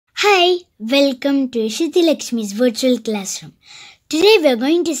Hi, welcome to Sruthi Lakshmi's virtual classroom. Today we are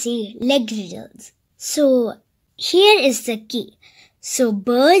going to see leg riddles. So here is the key. So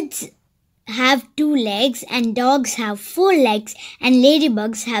birds have 2 legs and dogs have 4 legs and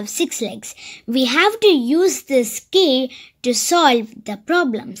ladybugs have 6 legs. We have to use this key to solve the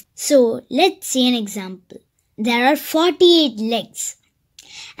problems. So let's see an example. There are 48 legs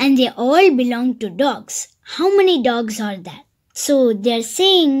and they all belong to dogs. How many dogs are there? So they're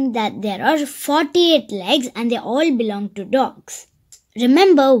saying that there are 48 legs and they all belong to dogs.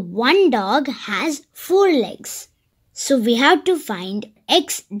 Remember, one dog has 4 legs. So we have to find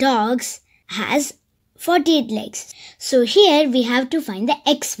X dogs has 48 legs. So here we have to find the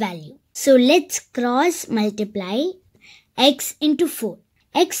X value. So let's cross multiply X into 4.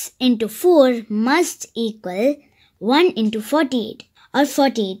 X into 4 must equal 1 into 48 or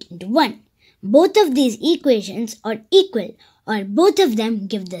 48 into 1. Both of these equations are equal or both of them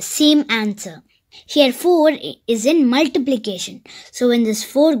give the same answer. Here 4 is in multiplication. So when this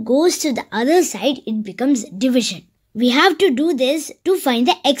 4 goes to the other side, it becomes division. We have to do this to find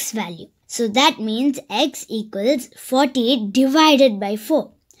the X value. So that means X equals 48 divided by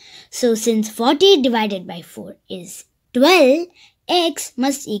 4. So since 48 divided by 4 is 12, X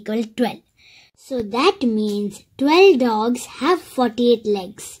must equal 12. So that means 12 dogs have 48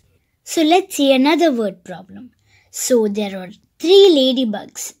 legs. So let's see another word problem. So there are 3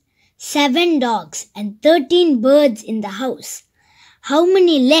 ladybugs, 7 dogs and 13 birds in the house. How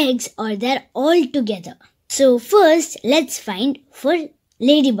many legs are there all together? So first let's find for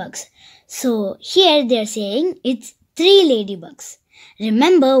ladybugs. So here they are saying it's 3 ladybugs.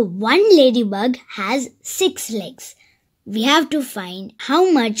 Remember, one ladybug has 6 legs. We have to find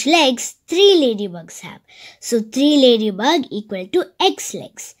how much legs 3 ladybugs have. So 3 ladybug equal to X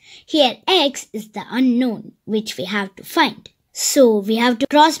legs. Here X is the unknown which we have to find. So we have to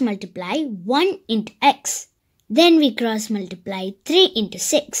cross multiply 1 into X. Then we cross multiply 3 into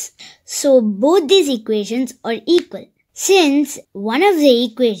 6. So both these equations are equal. Since one of the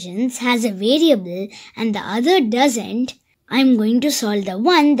equations has a variable and the other doesn't, I'm going to solve the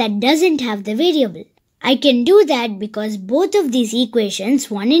one that doesn't have the variable. I can do that because both of these equations,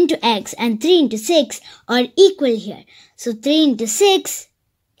 1 into X and 3 into 6, are equal here. So 3 into 6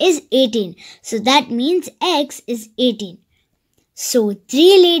 is 18. So that means X is 18. So 3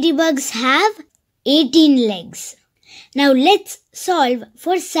 ladybugs have 18 legs. Now let's solve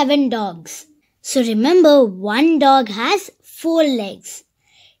for 7 dogs. So remember, one dog has 4 legs.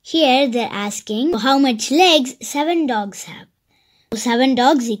 Here they're asking how much legs 7 dogs have. So 7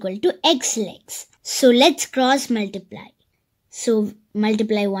 dogs equal to X legs. So let's cross multiply. So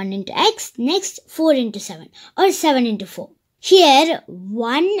multiply 1 into X, next 4 into 7 or 7 into 4. Here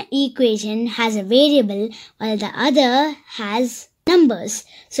one equation has a variable while the other has numbers.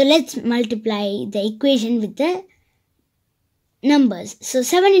 So let's multiply the equation with the numbers. So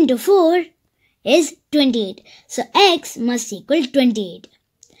 7 into 4 is 28. So X must equal 28.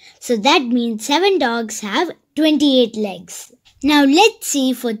 So that means 7 dogs have 28 legs. Now let's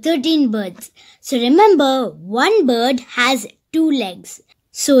see for 13 birds. So remember, one bird has 2 legs.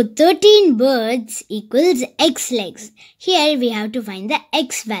 So 13 birds equals X legs. Here we have to find the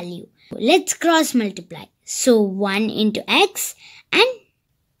X value. Let's cross multiply. So 1 into X and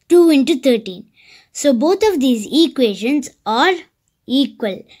 2 into 13. So both of these equations are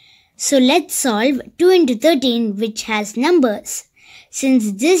equal. So let's solve 2 into 13 which has numbers.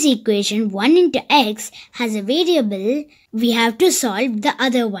 Since this equation 1 into X has a variable, we have to solve the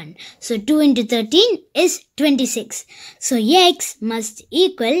other one. So 2 into 13 is 26. So X must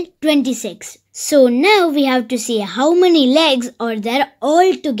equal 26. So now we have to see how many legs are there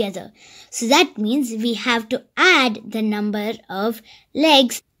all together. So that means we have to add the number of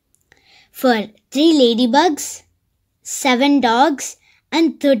legs for 3 ladybugs, 7 dogs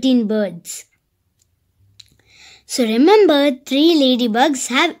and 13 birds. So remember, 3 ladybugs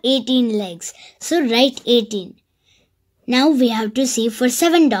have 18 legs. So write 18. Now we have to see for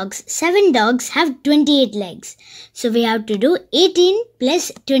 7 dogs. 7 dogs have 28 legs. So we have to do 18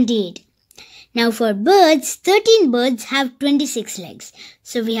 plus 28. Now for birds, 13 birds have 26 legs.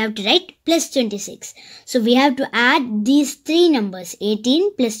 So we have to write plus 26. So we have to add these 3 numbers,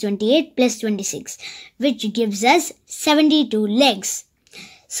 18 plus 28 plus 26, which gives us 72 legs.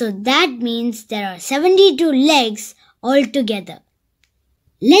 So that means there are 72 legs altogether.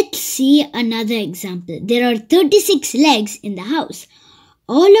 Let's see another example. There are 36 legs in the house.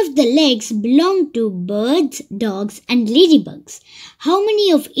 All of the legs belong to birds, dogs and ladybugs. How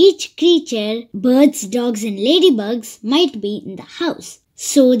many of each creature, birds, dogs and ladybugs, might be in the house?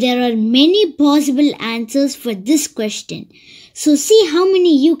 So there are many possible answers for this question. So see how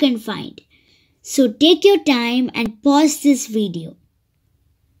many you can find. So take your time and pause this video.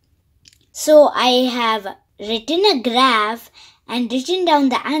 So I have written a graph and written down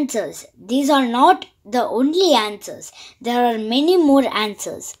the answers. These are not the only answers. There are many more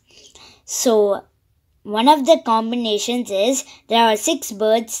answers. So one of the combinations is there are 6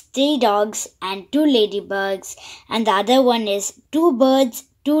 birds, 3 dogs and 2 ladybugs, and the other one is 2 birds,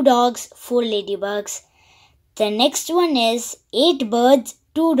 2 dogs, 4 ladybugs. The next one is 8 birds,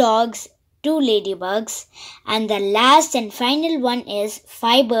 2 dogs, 2 ladybugs, and the last and final one is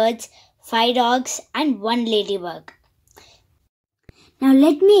 5 birds, 5 dogs and 1 ladybug. Now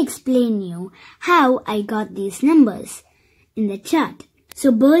let me explain you how I got these numbers in the chart.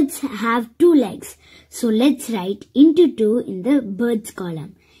 So birds have 2 legs. So let's write into 2 in the birds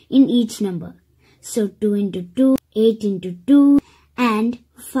column in each number. So 2 into 2, 8 into 2 and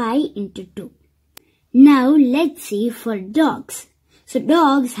 5 into 2. Now let's see for dogs. So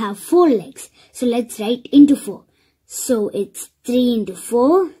dogs have 4 legs. So let's write into 4. So it's 3 into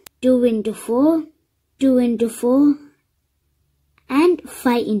 4, 2 into 4, 2 into 4 and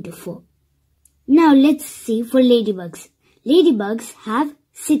 5 into 4. Now let's see for ladybugs. Ladybugs have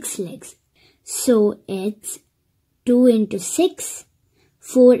 6 legs. So it's 2 into 6,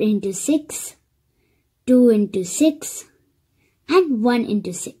 4 into 6, 2 into 6 and 1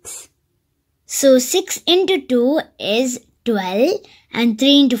 into 6. So 6 into 2 is 12 and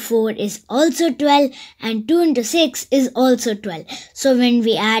 3 into 4 is also 12 and 2 into 6 is also 12. So when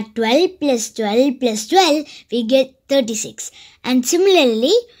we add 12 plus 12 plus 12, we get 36. And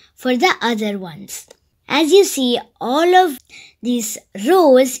similarly for the other ones. As you see, all of these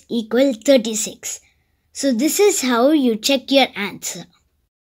rows equal 36. So this is how you check your answer.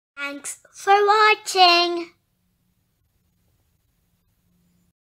 Thanks for watching.